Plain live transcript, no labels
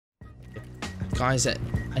Guys,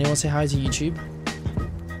 anyone say hi to YouTube?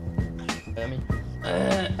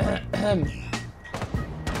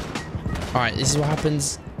 Alright, this is what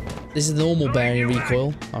happens. This is the normal bearing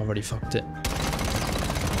recoil. I already fucked it.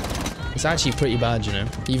 It's actually pretty bad, you know,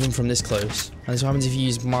 even from this close. And this is what happens if you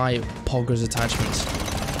use my Pogger's attachments.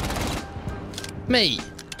 Mate!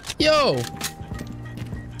 Yo!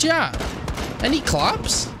 Chat! Any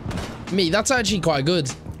claps? Mate, that's actually quite good.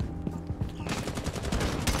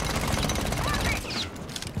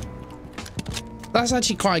 That's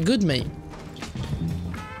actually quite good, mate.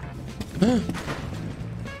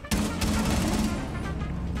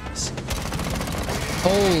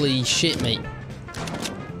 Holy shit, mate.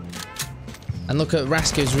 And look at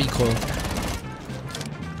Rasko's recoil.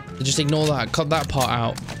 Just ignore that. Cut that part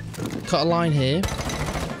out. Cut a line here.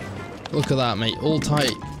 Look at that, mate. All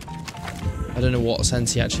tight. I don't know what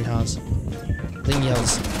sense he actually has. I think he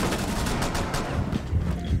has...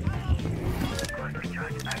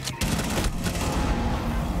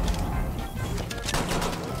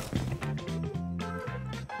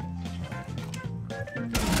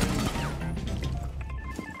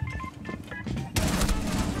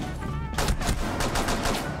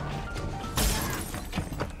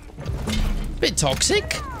 Bit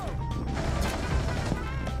toxic.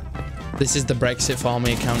 This is the Brexit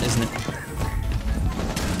farming account, isn't it?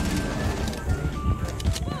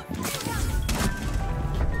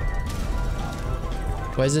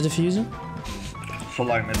 Where's the diffuser?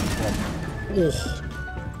 Follow me. Oh.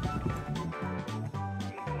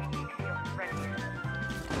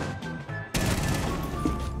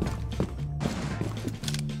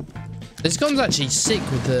 This gun's actually sick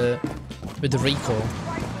with the recoil.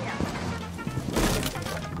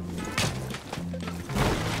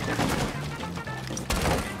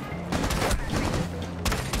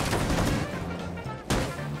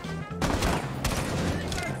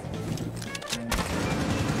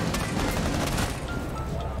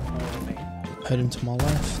 Heard him to my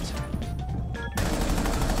left.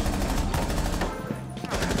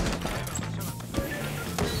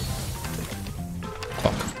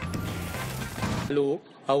 Fuck. Hello,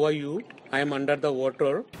 how are you? I am under the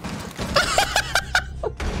water.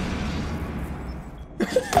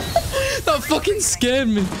 That fucking scared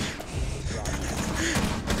me.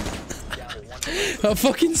 That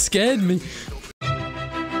fucking scared me.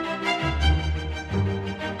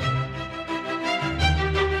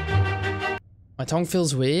 My tongue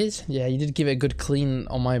feels weird. Yeah, you did give it a good clean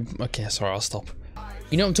on my... Okay, sorry, I'll stop.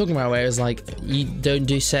 You know what I'm talking about, where it's like, you don't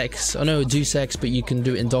do sex. Oh no, do sex, but you can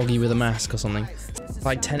do it in doggy with a mask or something.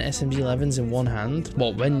 Like 10 SMG 11s in one hand.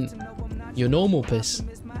 What, when your normal piss?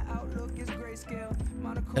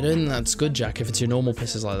 I don't think that's good, Jack, if it's your normal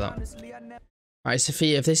pisses like that. Alright,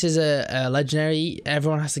 Sophia, if this is a legendary,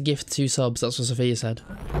 everyone has to gift 2 subs. That's what Sophia said.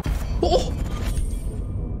 Oh!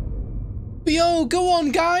 Yo, go on,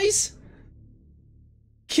 guys!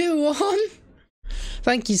 Go on!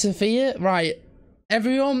 Thank you, Sophia. Right,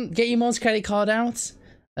 everyone, get your Moz credit card out.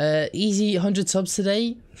 Easy 100 subs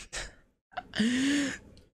today.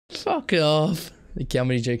 Fuck off. Okay, I'm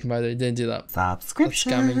only joking, by the way. Don't do that.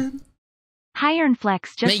 Subscription. That's scamming.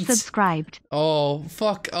 Ironflex just Mate. subscribed. Oh,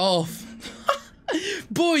 fuck off.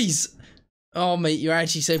 Boys! Oh, mate, you're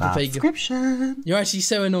actually so pathetic. Subscription. You're actually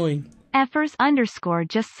so annoying. Effers_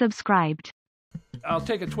 just subscribed. I'll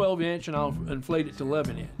take a 12-inch and I'll inflate it to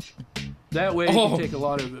 11-inch. That way it can take a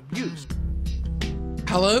lot of abuse.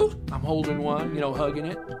 Hello? I'm holding one, you know, hugging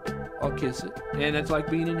it. I'll kiss it. And it's like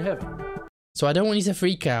being in heaven. So I don't want you to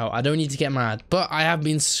freak out. I don't need to get mad. But I have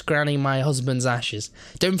been scrowning my husband's ashes.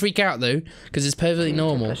 Don't freak out, though, because it's perfectly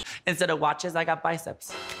normal. Instead of watches, I got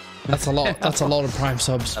biceps. That's a lot. That's a lot of prime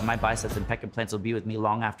subs. My biceps and pec implants will be with me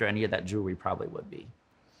long after any of that jewelry probably would be.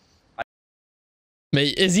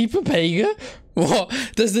 Mate, is he Papega? What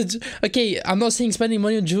does the... Okay, I'm not saying spending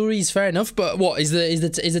money on jewelry is fair enough, but what is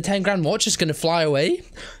the 10 grand watch just gonna fly away?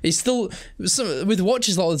 It's still with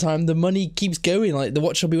watches a lot of the time. The money keeps going. Like the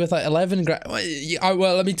watch will be worth like 11 grand.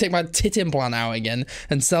 Well, let me take my tit implant out again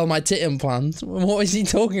and sell my tit implant. What is he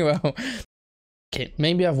talking about? Okay,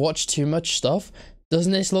 maybe I've watched too much stuff.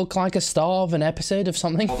 Doesn't this look like a star of an episode of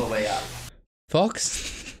something? All the way up.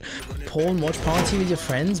 Fox? Porn watch party with your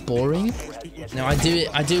friends? Boring? No, I do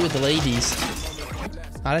it with the ladies.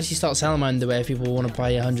 I'd actually start selling my underwear if people want to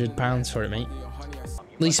buy £100 for it, mate.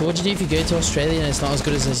 Lisa, what do you do if you go to Australia and it's not as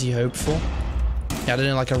good as you hoped for? Yeah, I don't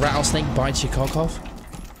know, like a rattlesnake bites your cock off?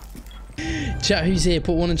 Chat, who's here?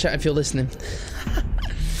 Put one in chat if you're listening.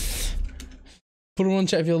 Put one in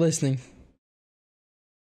chat if you're listening.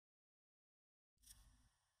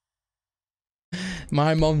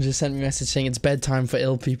 My mom just sent me a message saying it's bedtime for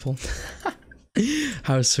ill people.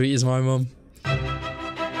 How sweet is my mom?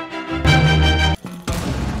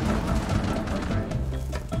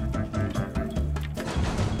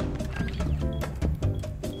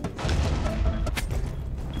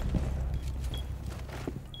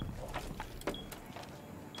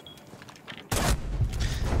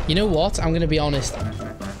 You know what? I'm gonna be honest.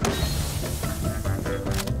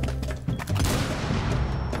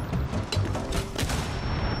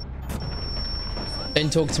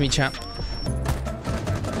 Don't talk to me, chap.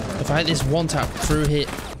 If I hit this one tap through here,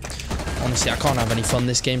 honestly, I can't have any fun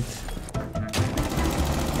this game.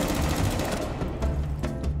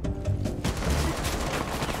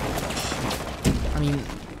 I mean,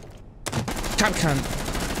 cap can.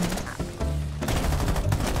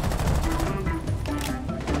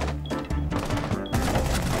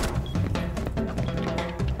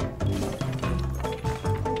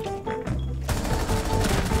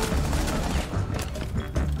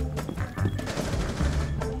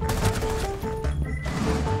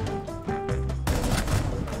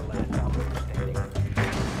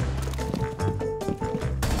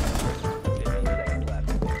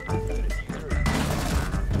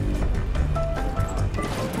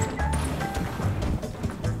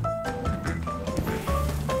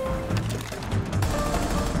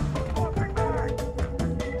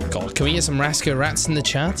 God, can we get some Rasco Rats in the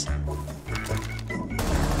chat?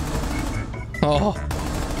 Oh.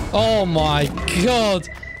 Oh my god.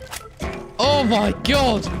 Oh my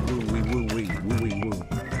god.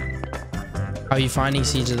 How are you finding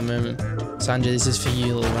Siege at the moment? Sanjay, this is for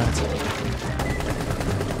you, little rat.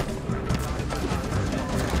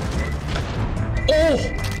 Oh!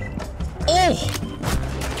 Oh!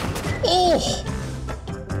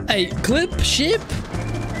 Oh! Hey, clip, ship?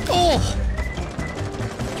 Oh!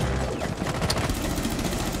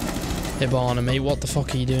 Hibana, mate, what the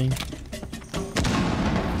fuck are you doing?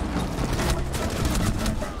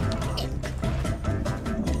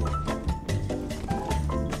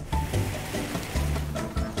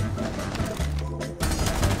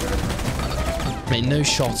 Mate, no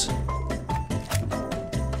shot.